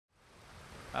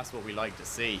That's what we like to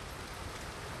see.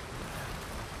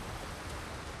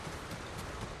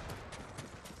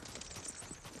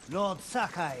 Lord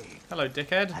Sakai. Hello,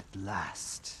 dickhead. At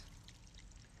last.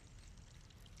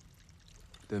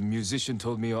 The musician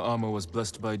told me your armor was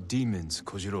blessed by demons,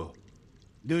 Kojiro.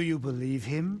 Do you believe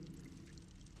him?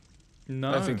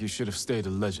 No. I think you should have stayed a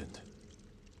legend.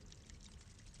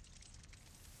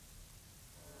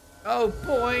 Oh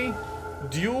boy!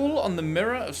 Duel on the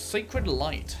Mirror of Sacred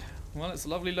Light. Well, it's a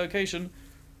lovely location.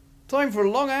 Time for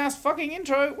a long-ass fucking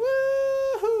intro.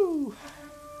 Woohoo!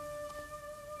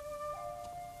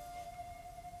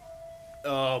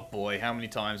 Oh boy, how many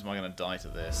times am I going to die to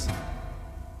this?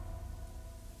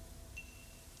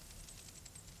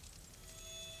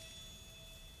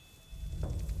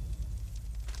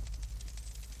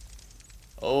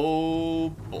 Oh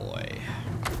boy.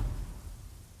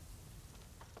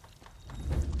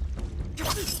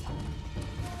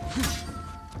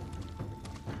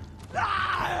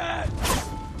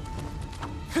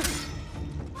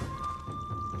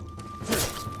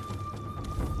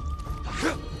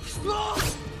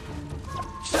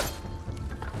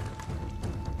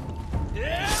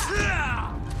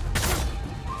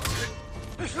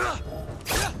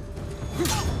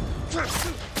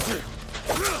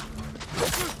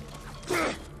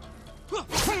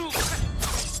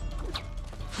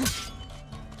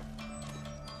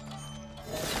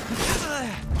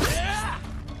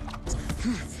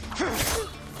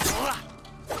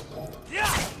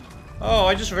 Oh,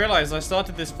 I just realized I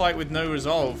started this fight with no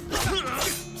resolve.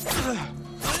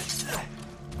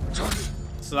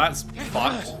 So that's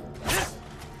fucked.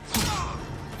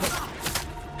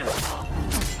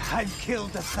 I've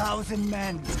killed 1,000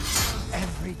 men.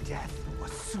 Every death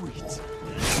was sweet.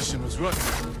 Musician was right.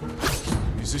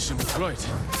 Musician was right.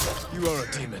 You are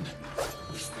a demon.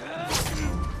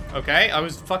 Okay, I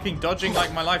was fucking dodging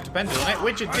like my life depended on it,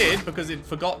 which it did because it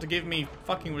forgot to give me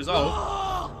fucking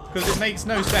resolve. Because it makes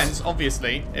no sense,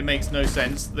 obviously, it makes no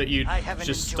sense that you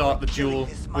just start the duel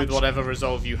with whatever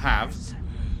resolve you have.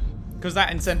 Because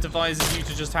that incentivizes you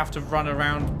to just have to run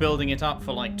around building it up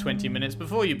for like 20 minutes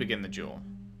before you begin the duel.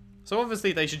 So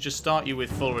obviously they should just start you with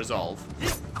full resolve,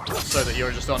 so that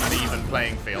you're just on an even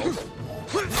playing field,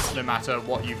 no matter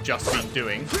what you've just been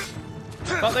doing.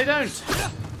 But they don't,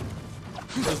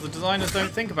 because the designers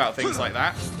don't think about things like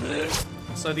that.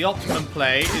 So the optimum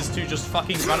play is to just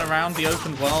fucking run around the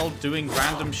open world doing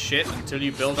random shit until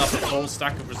you build up a full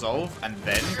stack of resolve, and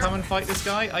then come and fight this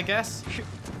guy, I guess.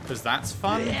 Because that's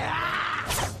fun.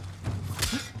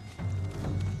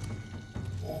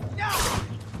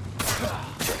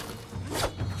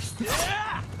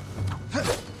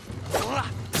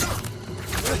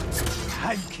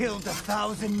 I've killed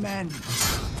 1,000 men.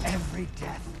 Every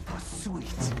death was sweet.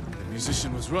 The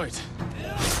musician was right.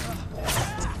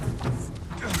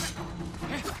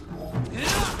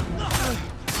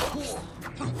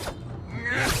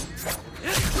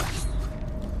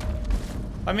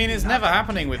 I mean, it's never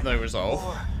happening with no resolve.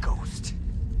 Or a ghost.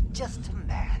 Just a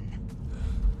man.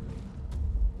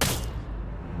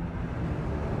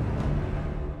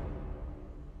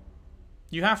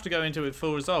 You have to go into it with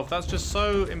full resolve. That's just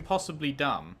so impossibly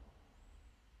dumb.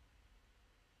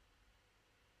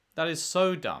 That is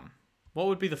so dumb. What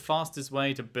would be the fastest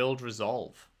way to build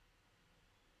resolve?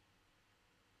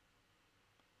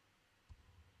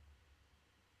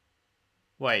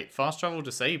 Wait, fast travel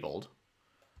disabled?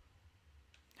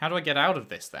 How do I get out of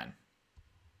this then?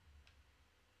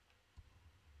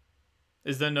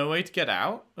 Is there no way to get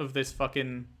out of this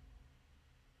fucking...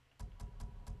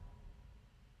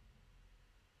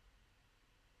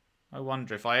 I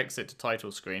wonder if I exit to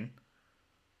title screen.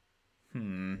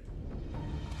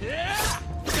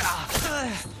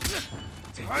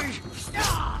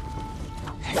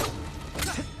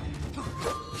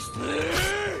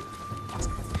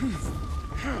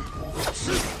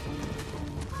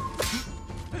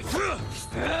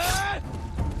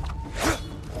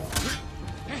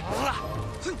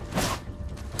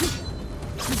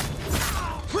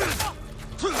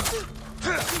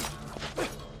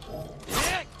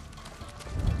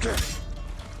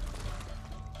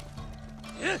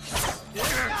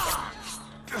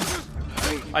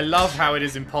 I love how it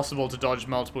is impossible to dodge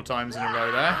multiple times in a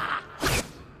row there.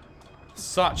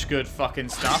 Such good fucking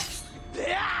stuff.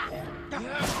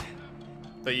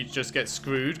 That you just get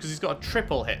screwed because he's got a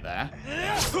triple hit there.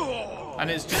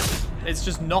 And it's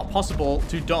just not possible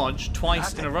to dodge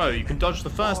twice in a row. You can dodge the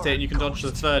first hit and you can dodge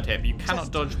the third hit, but you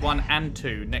cannot dodge 1 and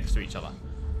 2 next to each other.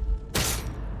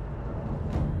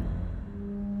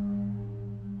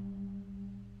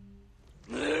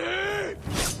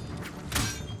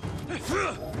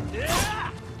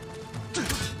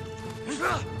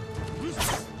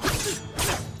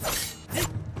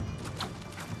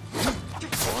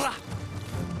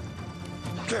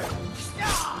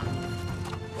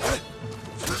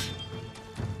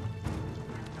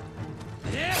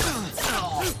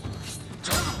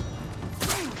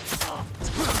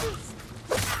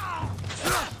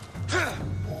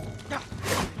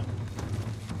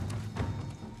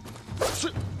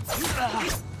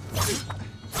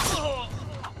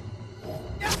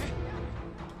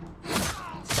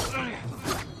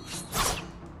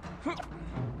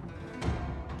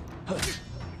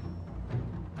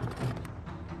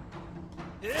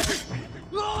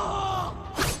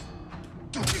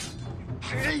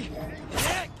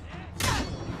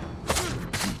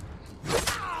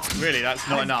 Really, that's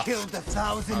not enough. Killed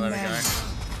 1,000 there we men. go.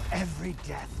 Every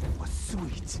death was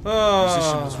sweet. Musician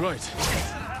Oh. was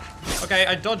right. Okay,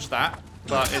 I dodged that,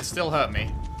 but it still hurt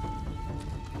me.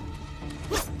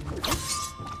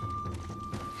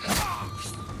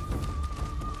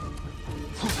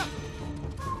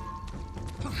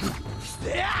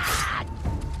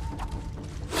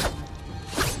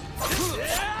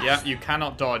 Yeah, you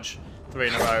cannot dodge 3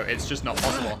 in a row. It's just not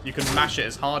possible. You can mash it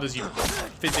as hard as you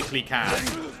physically can,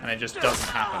 and it just doesn't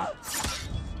happen.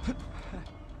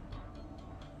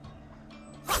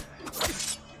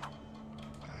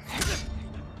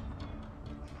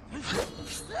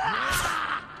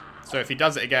 So if he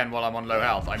does it again while I'm on low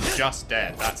health, I'm just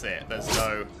dead. That's it. There's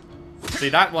no... See,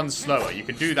 that one's slower. You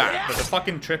can do that, but the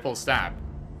fucking triple stab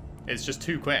is just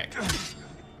too quick.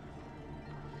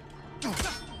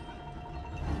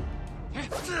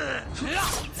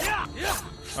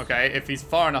 Okay, if he's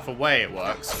far enough away, it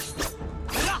works.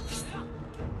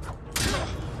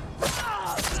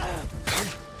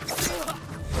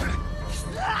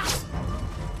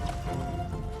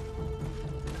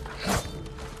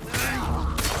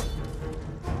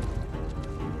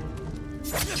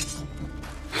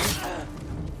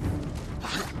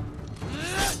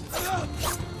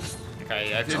 Okay,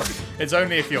 yeah, it's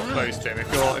only if you're close to him.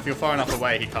 If you're far enough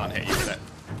away, he can't hit you with it.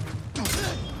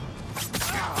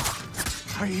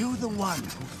 Are you the one who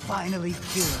finally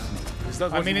killed me? Is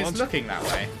that what I mean, you it's want? looking that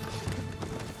way.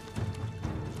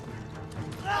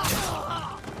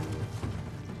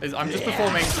 I'm just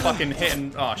performing fucking hit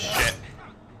and... Oh, shit.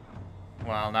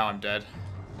 Well, now I'm dead.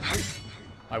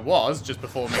 I was just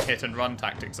performing hit and run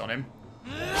tactics on him.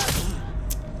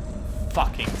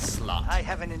 Fucking slut. I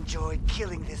haven't enjoyed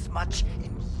killing this much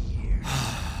in years.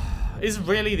 Is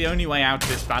really the only way out of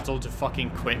this battle to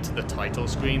fucking quit the title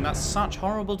screen? That's such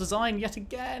horrible design yet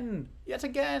again. Yet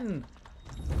again.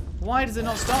 Why does it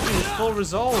not start me with full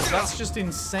resolve? That's just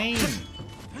insane.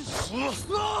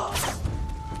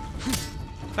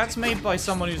 That's made by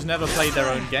someone who's never played their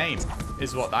own game,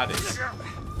 is what that is.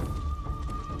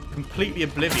 Completely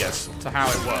oblivious to how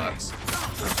it works.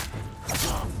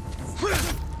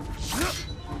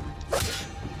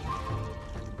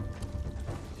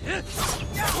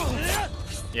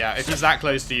 Yeah, if he's that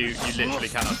close to you, you literally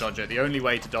cannot dodge it. The only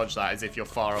way to dodge that is if you're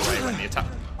far away when the attack...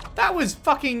 That was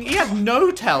fucking... He had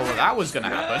no tell that that was going to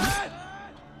happen.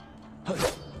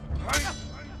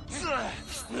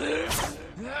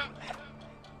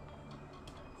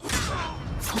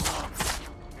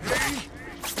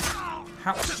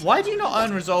 How, why do you not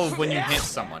earn resolve when you hit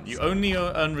someone? You only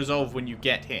earn resolve when you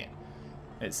get hit,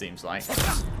 it seems like.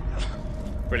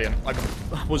 Brilliant. I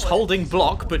was holding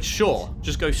block, but sure.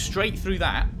 Just go straight through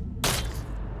that.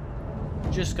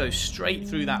 Just go straight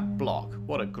through that block.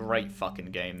 What a great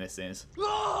fucking game this is.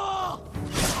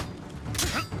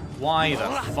 Why the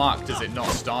fuck does it not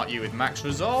start you with max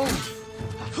resolve?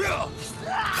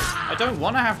 I don't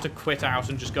want to have to quit out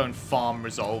and just go and farm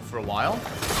resolve for a while.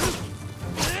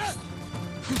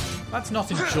 That's not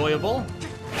enjoyable.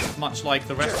 Much like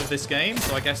the rest of this game,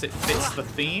 so I guess it fits the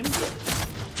theme.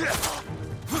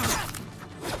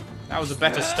 That was a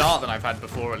better start than I've had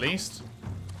before, at least.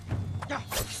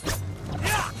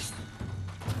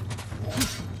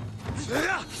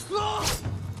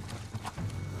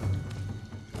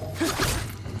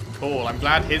 Cool, I'm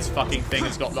glad his fucking thing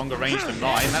has got longer range than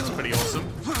mine. That's pretty awesome.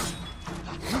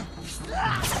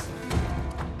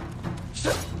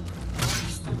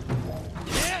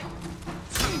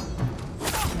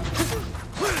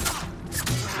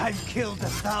 I've killed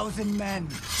 1,000 men.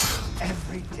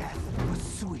 Every death was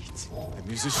sweet. The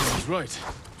musician was right.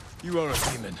 You are a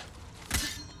demon.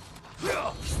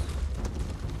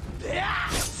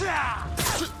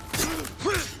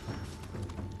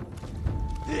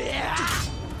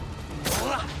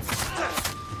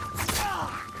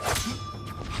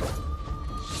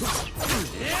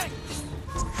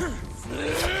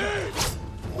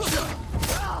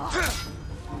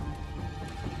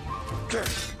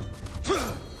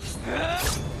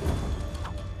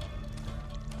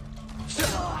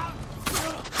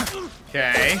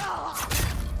 Okay.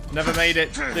 Never made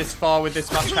it this far with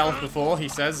this much health before, he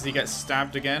says, as he gets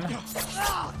stabbed again.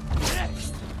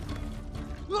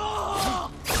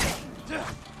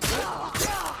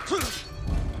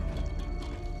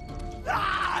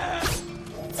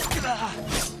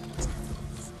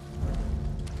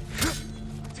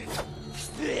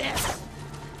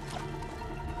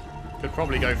 Could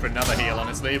probably go for another heal,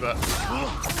 honestly, but...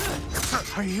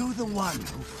 Are you the one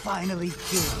who finally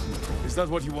killed me? Is that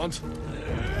what you want?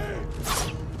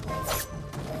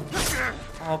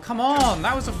 Oh, come on!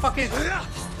 That was a fucking...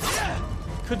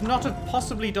 Could not have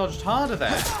possibly dodged harder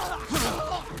there.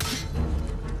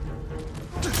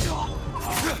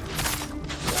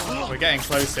 We're getting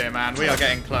close here, man. We are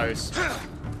getting close.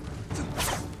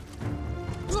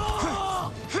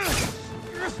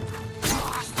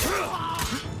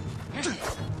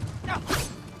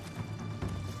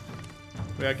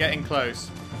 We are getting close.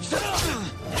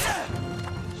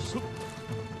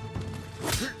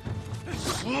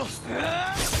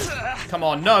 Come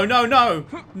on. No, no, no.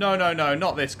 No, no, no.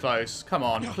 Not this close. Come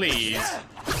on, please.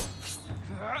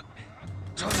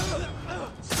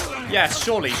 Yes,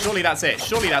 surely. Surely that's it.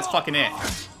 Surely that's fucking it.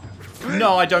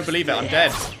 No, I don't believe it. I'm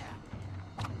dead.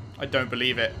 I don't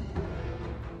believe it.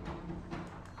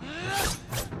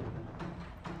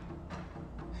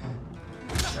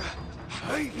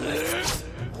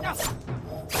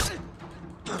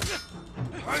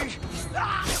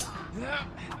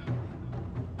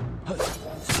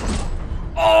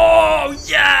 Oh,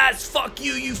 yes! Fuck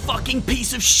you, you fucking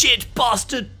piece of shit,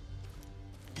 bastard!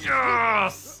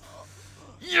 Yes!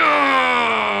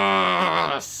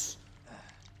 Yes!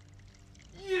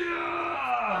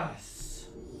 Yes!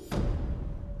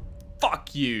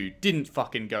 Fuck you! Didn't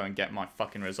fucking go and get my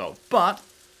fucking resolve. But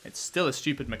it's still a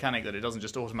stupid mechanic that it doesn't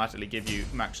just automatically give you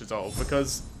max resolve,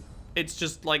 because it's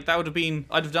just like that would have been...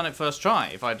 I'd have done it first try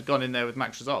if I'd gone in there with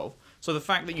max resolve. So the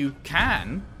fact that you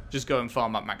can just go and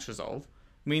farm up max resolve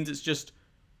means it's just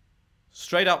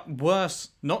straight up worse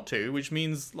not to, which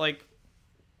means, like,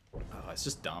 oh, it's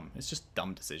just dumb. It's just a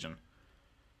dumb decision.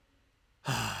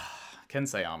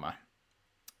 Kensei armor.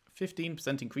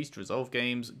 15% increased resolve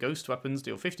games. Ghost weapons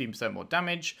deal 15% more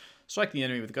damage. Strike the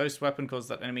enemy with a ghost weapon causes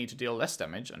that enemy to deal less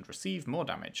damage and receive more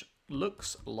damage.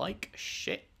 Looks like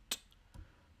shit.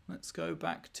 Let's go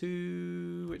back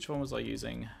to... which one was I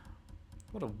using?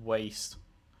 What a waste.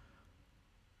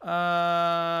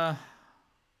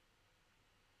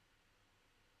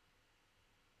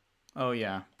 Oh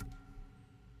yeah.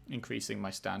 Increasing my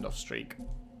standoff streak.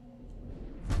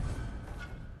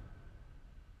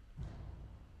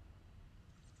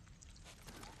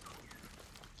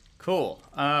 Cool.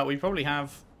 We probably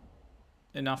have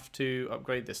enough to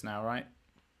upgrade this now, right?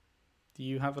 Do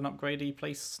you have an upgradey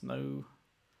place? No.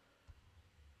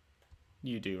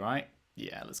 You do, right?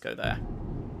 Yeah, let's go there.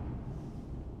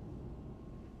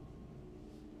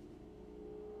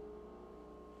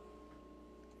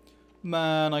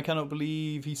 Man, I cannot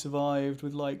believe he survived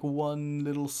with like one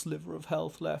little sliver of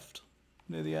health left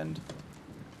near the end.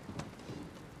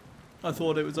 I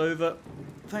thought it was over.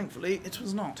 Thankfully, it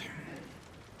was not.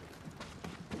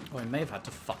 Oh, I may have had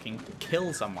to fucking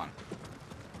kill someone.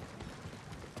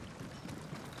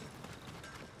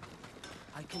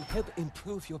 I can help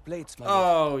improve your blades, my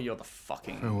Oh, you're the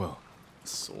fucking Farewell.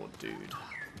 sword dude.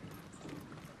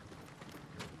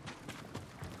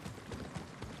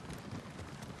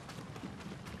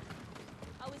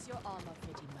 How is your armor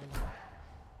fitting, my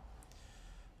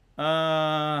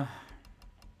lord?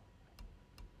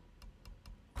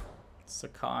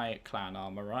 Sakai clan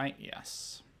armor, right?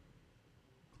 Yes.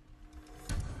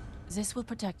 This will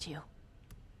protect you.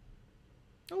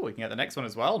 Oh, we can get the next one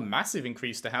as well. Massive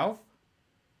increase to health.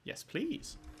 Yes,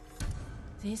 please.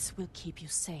 This will keep you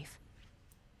safe.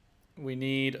 We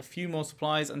need a few more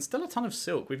supplies and still a ton of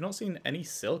silk. We've not seen any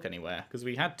silk anywhere because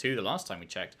we had 2 the last time we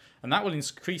checked. And that will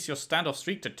increase your standoff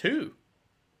streak to 2.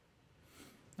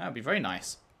 That would be very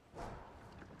nice.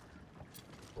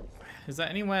 Is there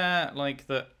anywhere like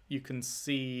that you can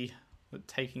see that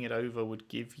taking it over would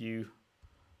give you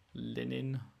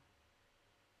linen?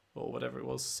 Or whatever it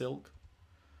was, silk?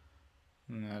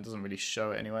 No, it doesn't really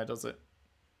show it anywhere, does it?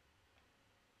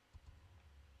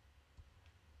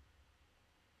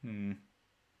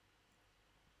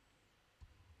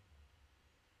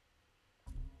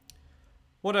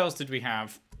 What else did we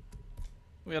have?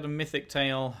 We had a mythic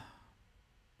tale.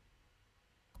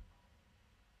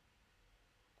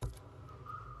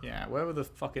 Yeah, where were the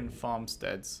fucking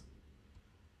farmsteads?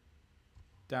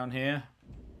 Down here?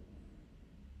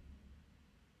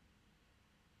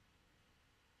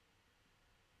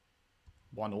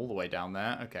 One all the way down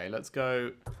there. Okay, let's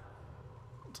go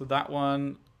to that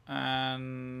one.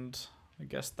 And I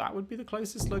guess that would be the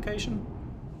closest location.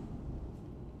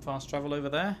 Fast travel over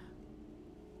there.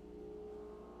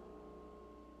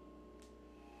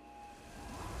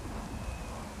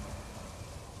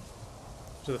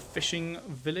 To the fishing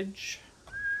village.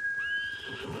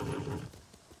 Oh,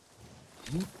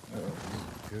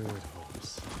 good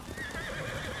horse.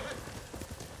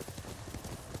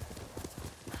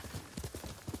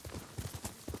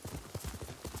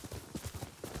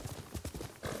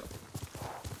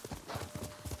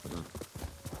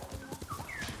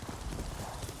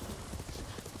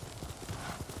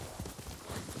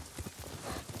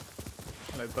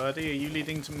 Hello, birdie. Are you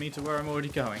leading me to where I'm already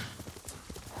going?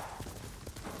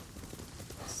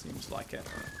 Seems like it.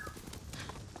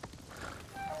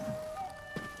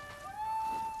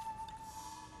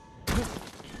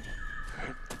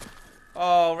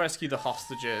 Oh, rescue the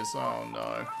hostages. Oh,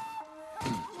 no.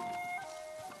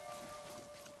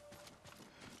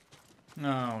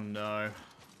 Oh, no.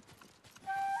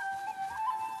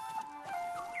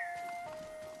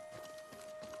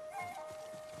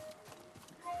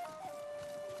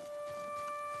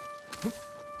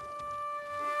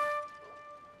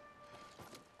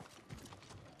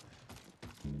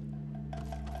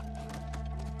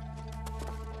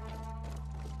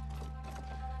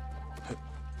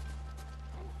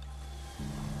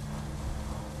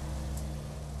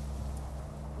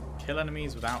 Kill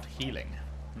enemies without healing.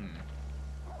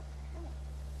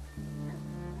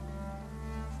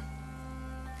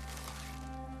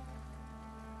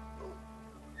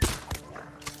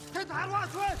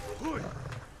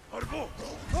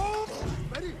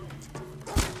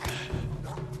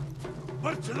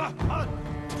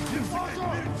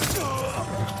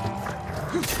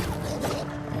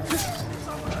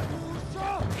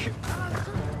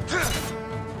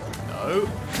 No.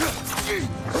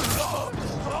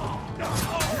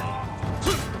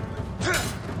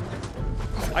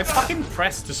 I fucking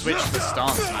pressed to switch the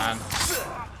stance, man.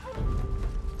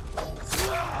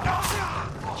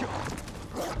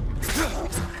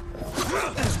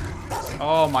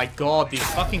 Oh my god, these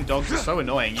fucking dogs are so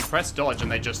annoying. You press dodge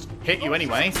and they just hit you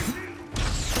anyway.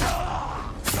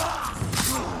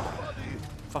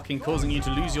 Fucking causing you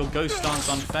to lose your ghost stance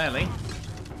unfairly.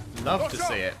 Love to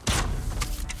see it.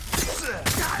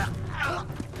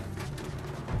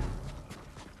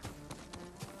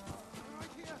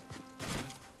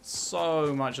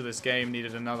 So much of this game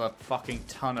needed another fucking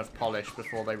ton of polish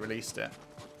before they released it.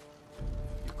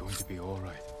 You're going to be all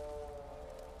right.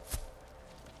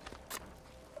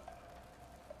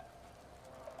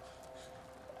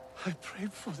 I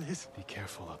prayed for this. Be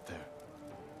careful up there.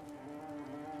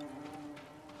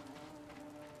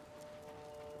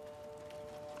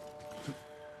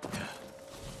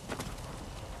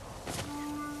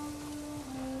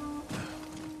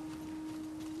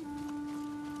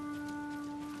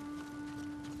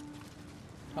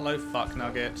 Hello, fuck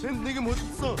nugget.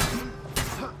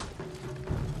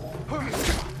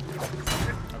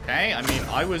 Okay, I mean,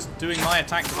 I was doing my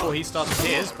attack before he started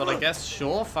his, but I guess,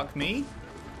 sure, fuck me.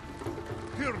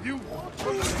 Here you.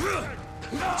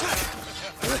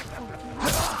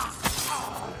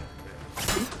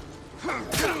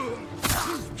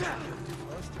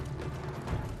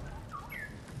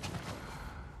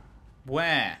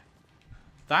 Where?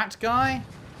 That guy?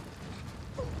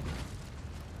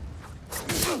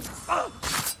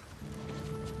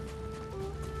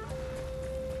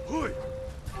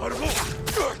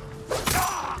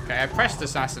 Okay, I pressed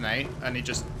assassinate and he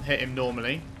just hit him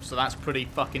normally, so that's pretty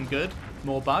fucking good.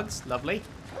 More bugs, lovely.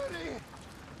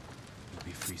 You'll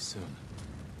be free soon.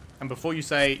 And before you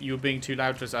say you were being too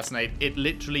loud to assassinate, it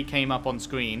literally came up on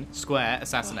screen, square,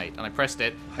 assassinate, and I pressed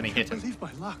it and he hit him. Believe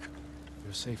my luck.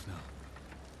 You're safe now.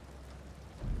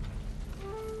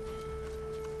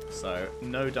 So,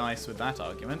 no dice with that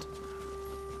argument.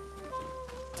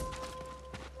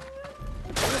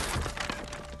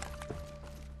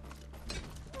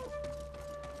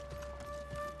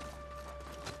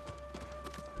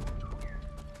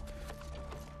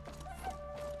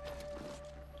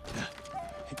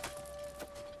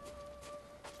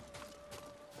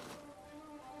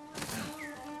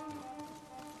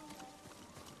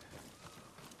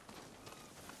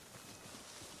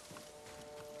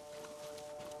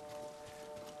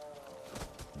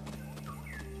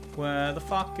 Where the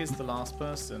fuck is the last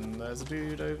person? There's a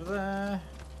dude over there.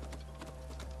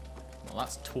 Well,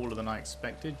 that's taller than I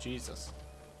expected. Jesus.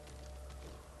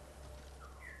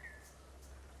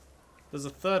 There's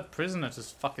a third prisoner to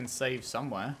fucking save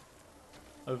somewhere.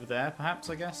 Over there,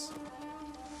 perhaps, I guess?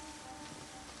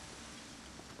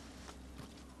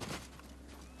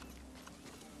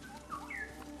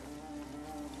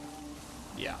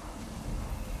 Yeah.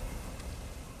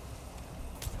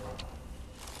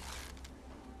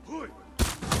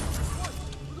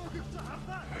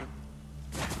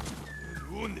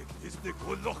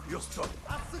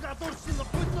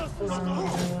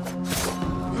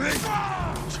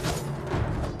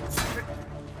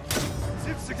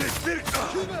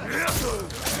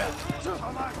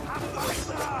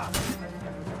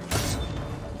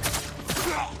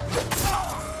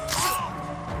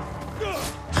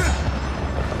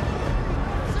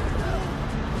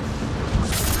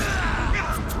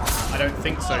 I don't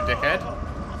think so, dickhead.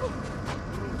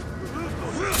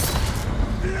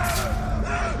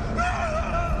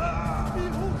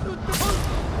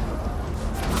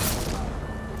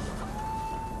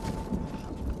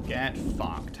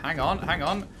 Hang on, hang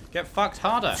on. Get fucked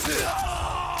harder.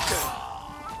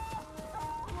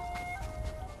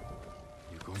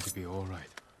 You're going to be all right.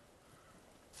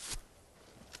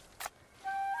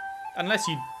 Unless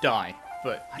you die,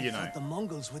 but, you I know. thought the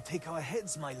Mongols would take our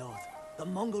heads, my lord. The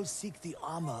Mongols seek the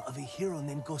armor of a hero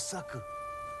named Gosaku.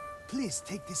 Please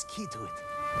take this key to it.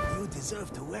 You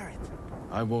deserve to wear it.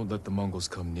 I won't let the Mongols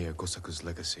come near Gosaku's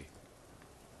legacy.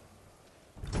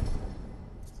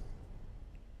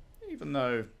 Even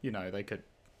though, you know, they could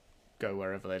go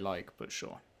wherever they like, but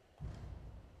sure.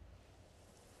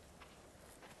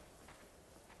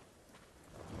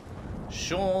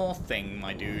 Sure thing,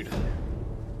 my dude.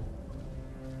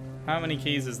 How many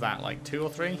keys is that? Like 2 or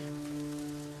 3?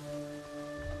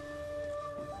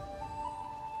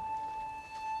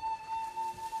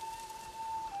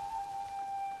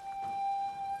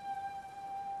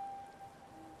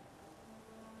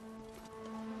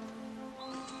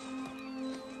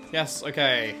 Yes,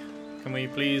 okay. Can we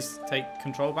please take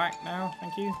control back now?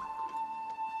 Thank you.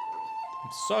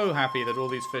 I'm so happy that all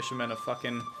these fishermen are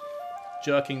fucking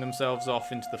jerking themselves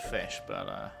off into the fish,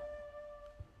 but,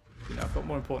 you know, I've got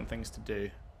more important things to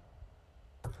do.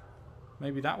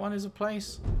 Maybe that one is a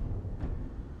place?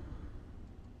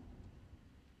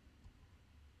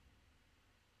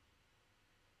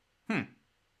 I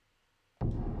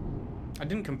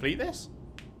didn't complete this?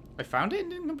 I found it and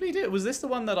didn't complete it? Was this the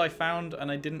one that I found and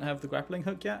I didn't have the grappling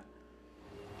hook yet?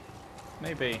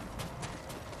 Maybe.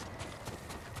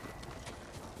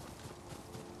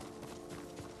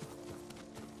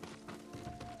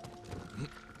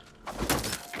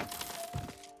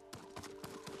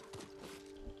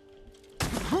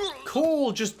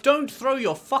 Cool, just don't throw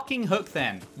your fucking hook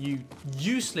then, you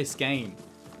useless game.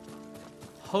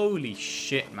 Holy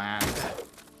shit, man.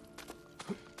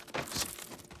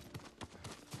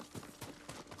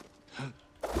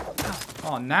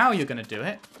 Oh, now you're gonna do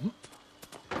it.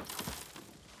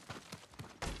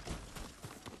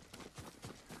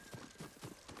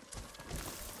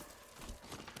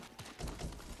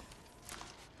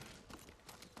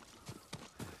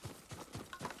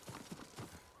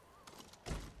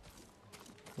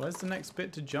 Where's the next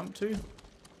bit to jump to?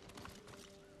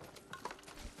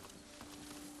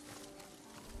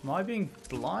 Am I being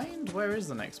blind? Where is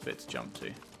the next bit to jump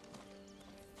to?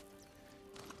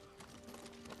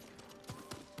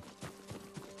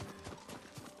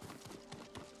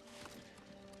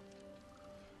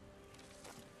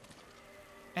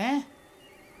 Eh?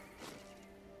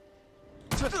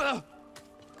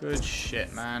 Good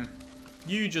shit, man.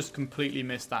 You just completely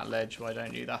missed that ledge, why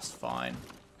don't you? That's fine.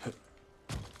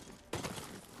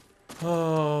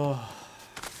 Oh.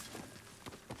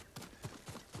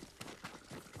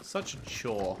 Such a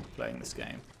chore playing this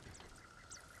game.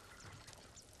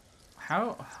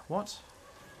 How? What?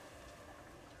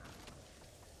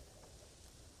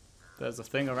 There's a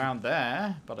thing around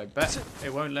there, but I bet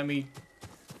it won't let me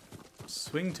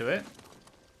swing to it.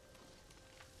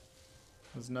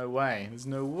 There's no way. There's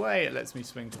no way it lets me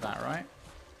swing to that, right?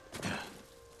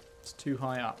 It's too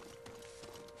high up.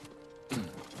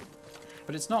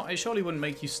 But it's not, it surely wouldn't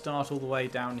make you start all the way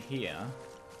down here.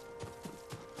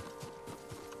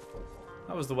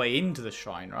 That was the way into the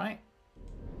shrine, right?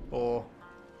 Or,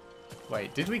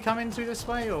 wait, did we come in through this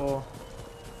way, or?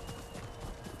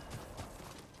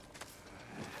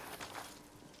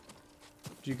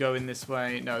 Do you go in this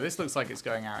way? No, this looks like it's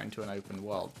going out into an open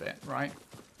world bit, right?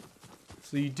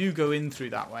 So you do go in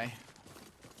through that way.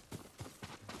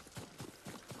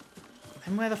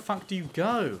 Then where the fuck do you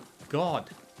go? God.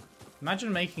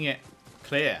 Imagine making it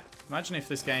clear. Imagine if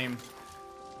this game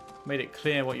made it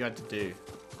clear what you had to do.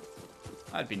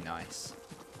 That'd be nice.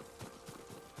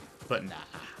 But nah.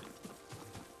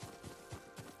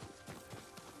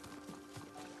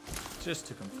 Just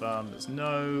to confirm, there's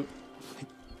no...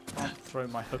 Can't throw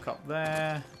my hook up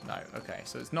there. No, okay,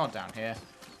 so it's not down here.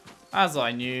 As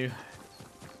I knew.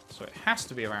 So it has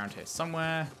to be around here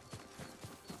somewhere.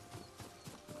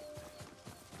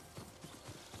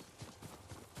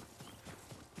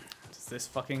 Does this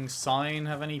fucking sign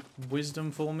have any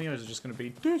wisdom for me, or is it just going to be,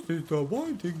 this is the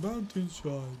winding mountain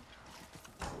shrine?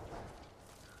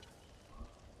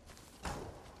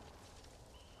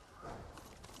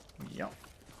 Yup.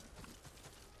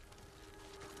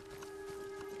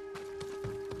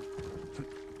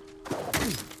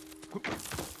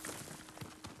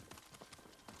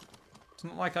 It's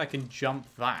not like I can jump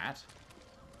that.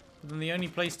 But then the only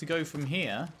place to go from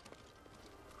here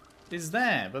is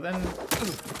there. But then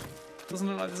it doesn't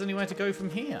look like there's anywhere to go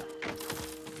from here.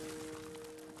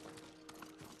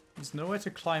 There's nowhere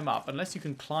to climb up unless you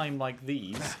can climb like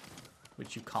these,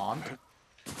 which you can't.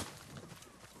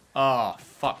 Oh,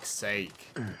 fuck's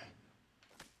sake.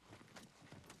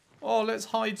 Oh, let's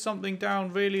hide something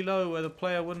down really low where the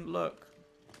player wouldn't look.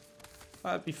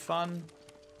 That'd be fun.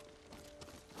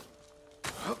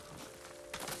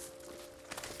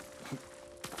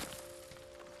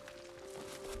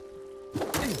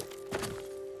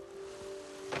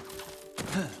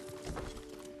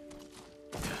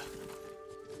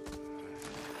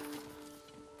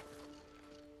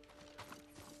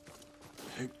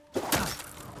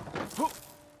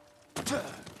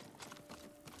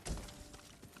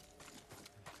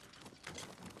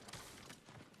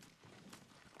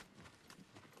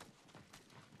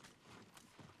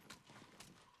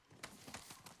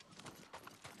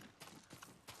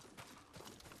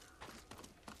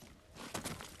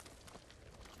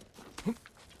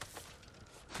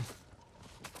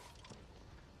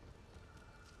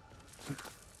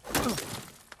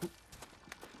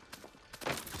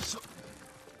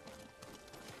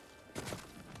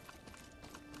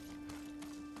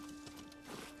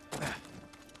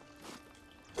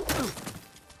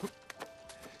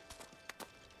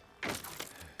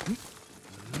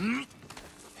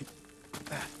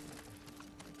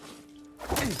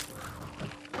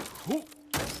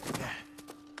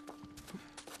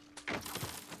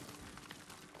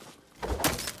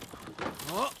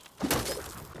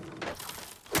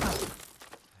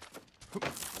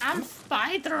 I'm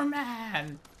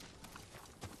Spider-Man!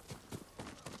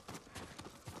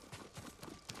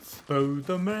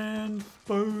 Spider-Man,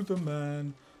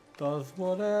 Spider-Man, does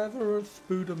whatever a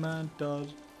Spider-Man does.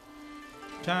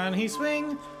 Can he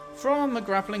swing from a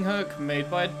grappling hook made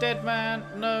by a dead man?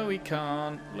 No, he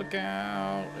can't. Look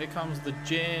out. Here comes the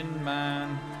Jin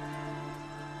man.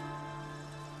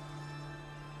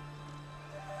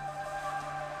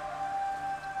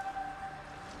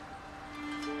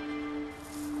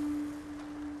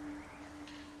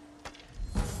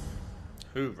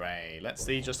 Hooray. Let's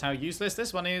see just how useless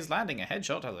this one is. Landing a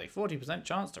headshot has a 40%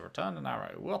 chance to return an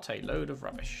arrow. What a load of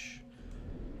rubbish.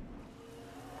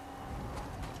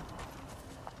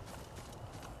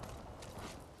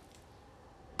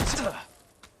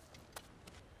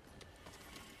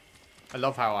 I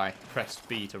love how I pressed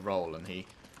B to roll and he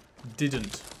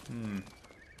didn't.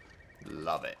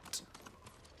 Love it.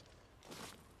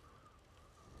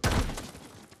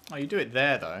 Oh, you do it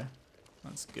there though.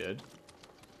 That's good.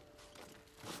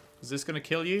 Is this gonna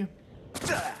kill you?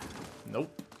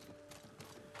 Nope.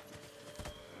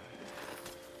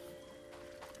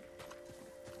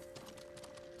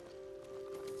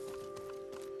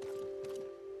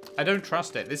 I don't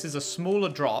trust it. This is a smaller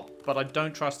drop, but I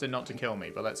don't trust it not to kill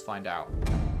me. But let's find out.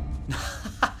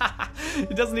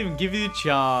 It doesn't even give you the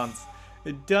chance.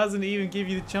 It doesn't even give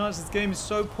you the chance. This game is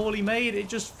so poorly made. It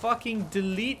just fucking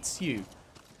deletes you.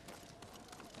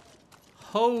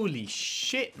 Holy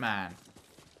shit, man.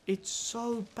 It's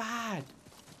so bad.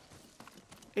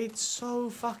 It's so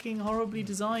fucking horribly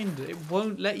designed. It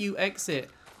won't let you exit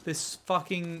this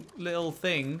fucking little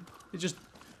thing. It just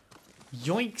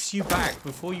yoinks you back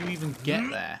before you even get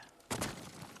there.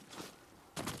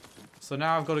 So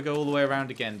now I've got to go all the way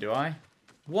around again, do I?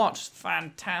 What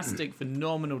fantastic,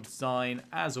 phenomenal design,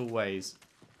 as always.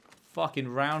 Fucking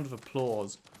round of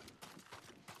applause.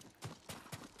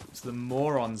 It's the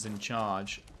morons in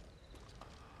charge.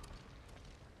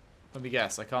 Let me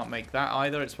guess, I can't make that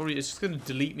either. It's just going to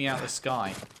delete me out of the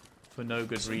sky for no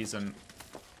good reason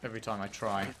every time I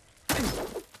try.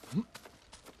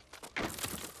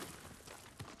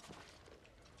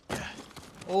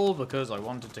 All because I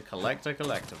wanted to collect a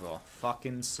collectible.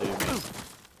 Fucking sue me.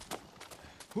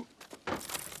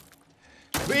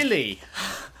 Really?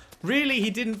 Really? He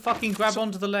didn't fucking grab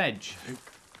onto the ledge?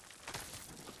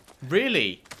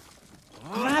 Really?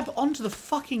 Grab onto the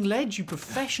fucking ledge, you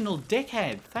professional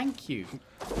dickhead. Thank you.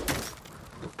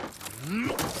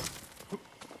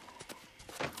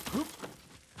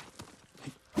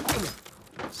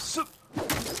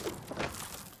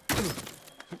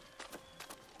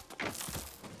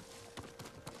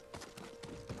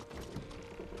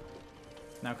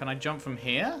 Now, can I jump from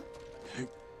here?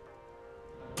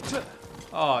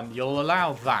 Oh, and you'll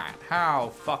allow that. How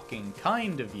fucking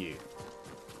kind of you.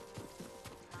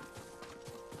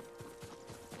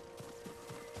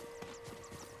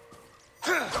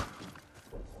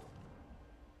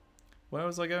 Where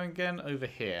was I going again? Over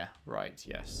here. Right,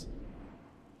 yes.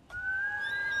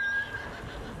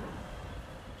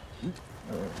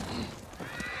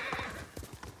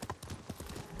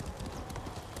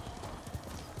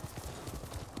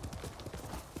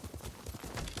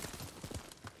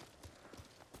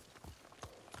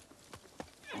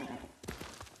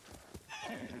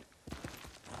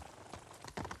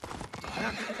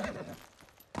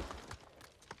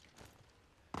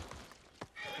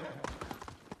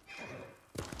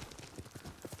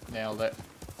 Nailed it.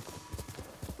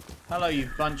 Hello, you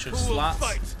bunch of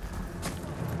sluts.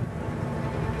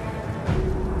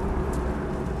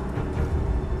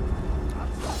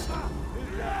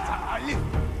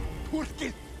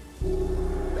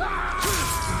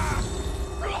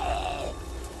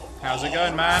 How's it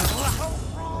going, man?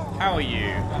 How are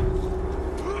you?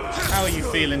 How are you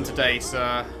feeling today,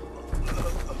 sir?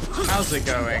 How's it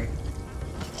going?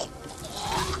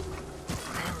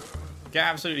 Get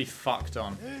absolutely fucked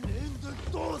on.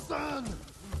 Oh,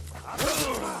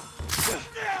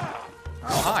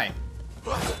 hi.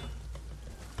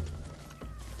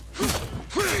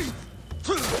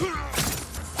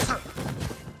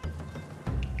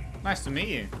 Nice to meet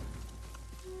you.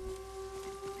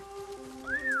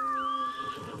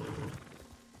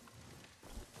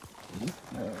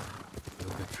 We'll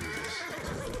get through this.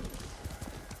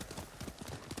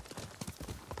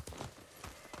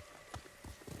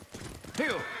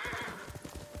 Heal!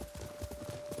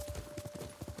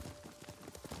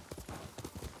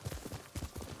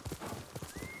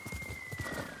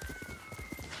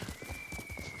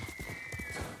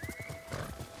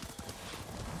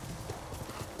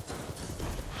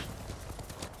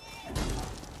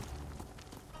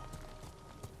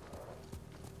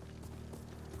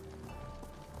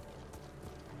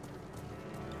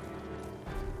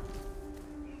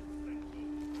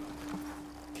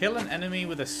 Kill an enemy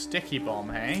with a sticky bomb,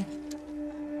 hey?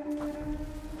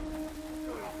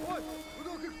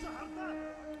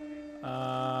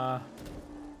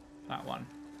 That one.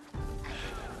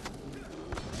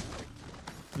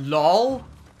 LOL?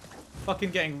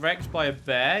 Fucking getting wrecked by a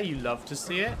bear? You love to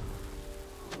see it?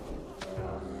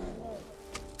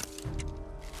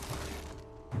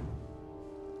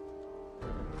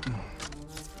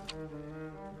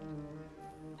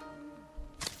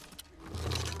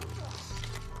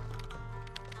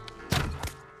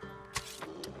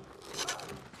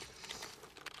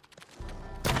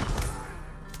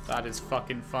 That is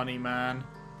fucking funny, man.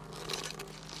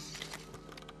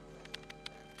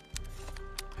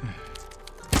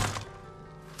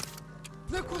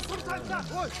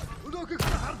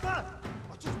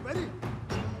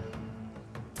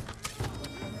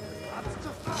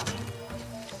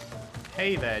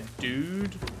 Hey there,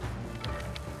 dude.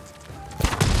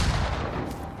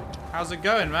 How's it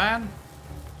going, man?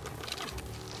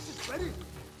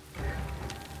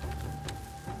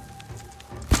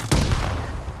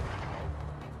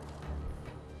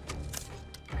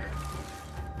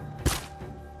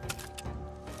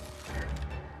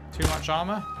 Too much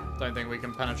armor? Don't think we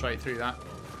can penetrate through that.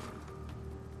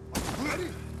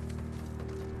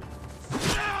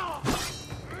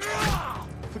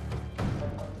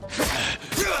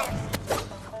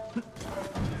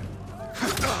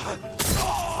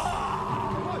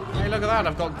 Hey, look at that,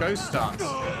 I've got ghost stance.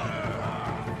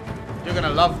 You're gonna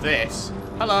love this.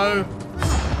 Hello!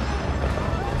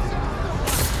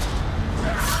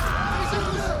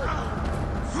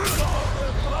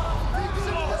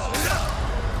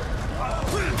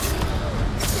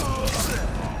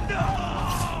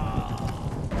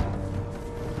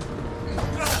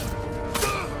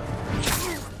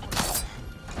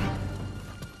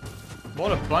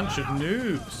 What a bunch of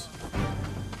noobs.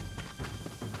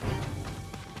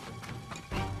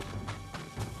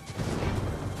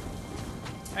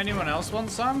 Anyone else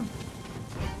want some?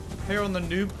 Here on the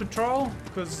noob patrol?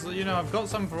 Because, you know, I've got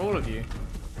some for all of you.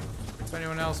 If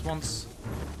anyone else wants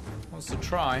to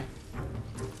try.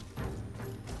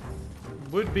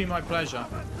 Would be my pleasure.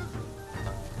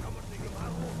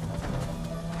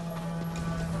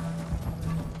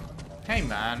 Hey,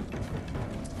 man.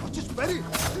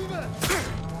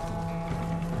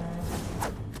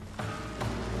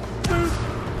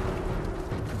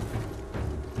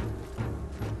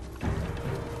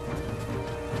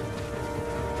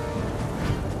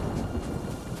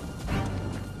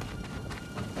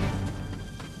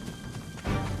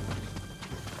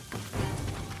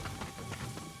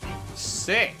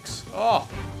 Six. Oh,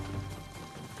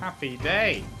 happy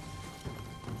day.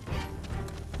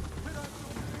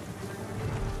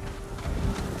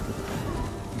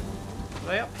 Are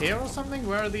they up here or something?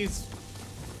 Where are these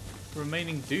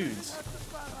remaining dudes?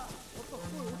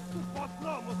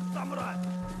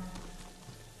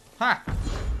 Ha!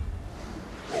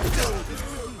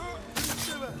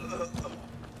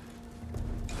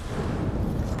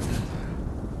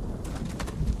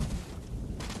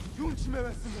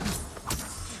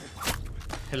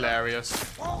 Hilarious.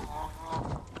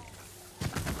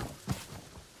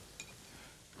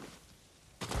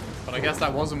 But I guess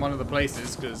that wasn't one of the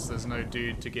places because there's no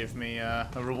dude to give me a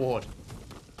reward.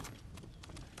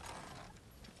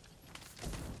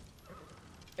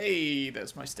 Hey,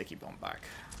 there's my sticky bomb back.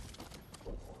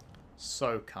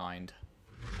 So kind.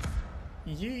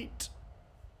 Yeet.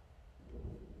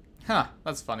 Huh,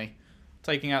 that's funny.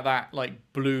 Taking out that,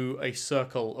 like, blew a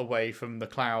circle away from the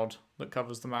cloud that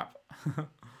covers the map.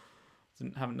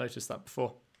 Haven't noticed that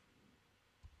before.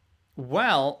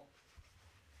 Well,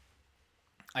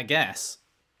 I guess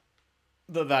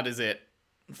that is it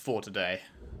for today.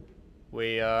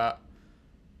 We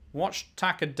watched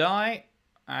Taka die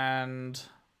and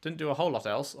didn't do a whole lot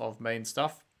else of main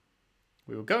stuff.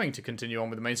 We were going to continue on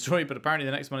with the main story, but apparently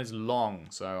the next one is long,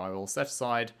 so I will set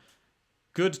aside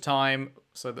good time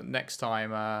so that next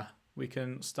time we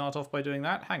can start off by doing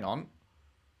that. Hang on.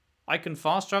 I can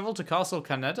fast travel to Castle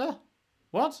Kaneda?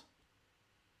 What?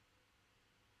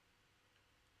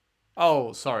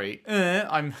 Oh, sorry.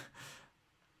 I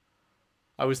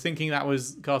was thinking that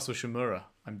was Castle Shimura.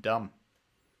 I'm dumb.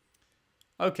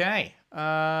 Okay.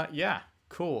 Yeah.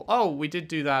 Cool. Oh, we did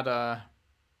do that,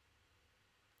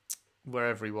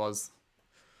 wherever he was.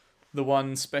 The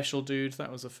one special dude.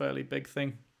 That was a fairly big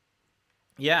thing.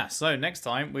 Yeah, so next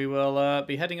time we will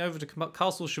be heading over to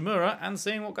Castle Shimura and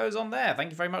seeing what goes on there.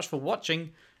 Thank you very much for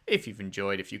watching. If you've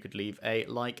enjoyed, if you could leave a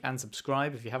like and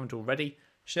subscribe if you haven't already.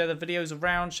 Share the videos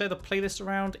around, share the playlist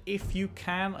around if you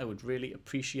can. I would really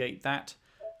appreciate that.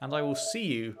 And I will see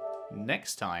you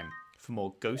next time for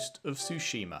more Ghost of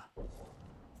Tsushima.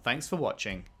 Thanks for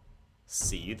watching.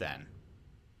 See you then.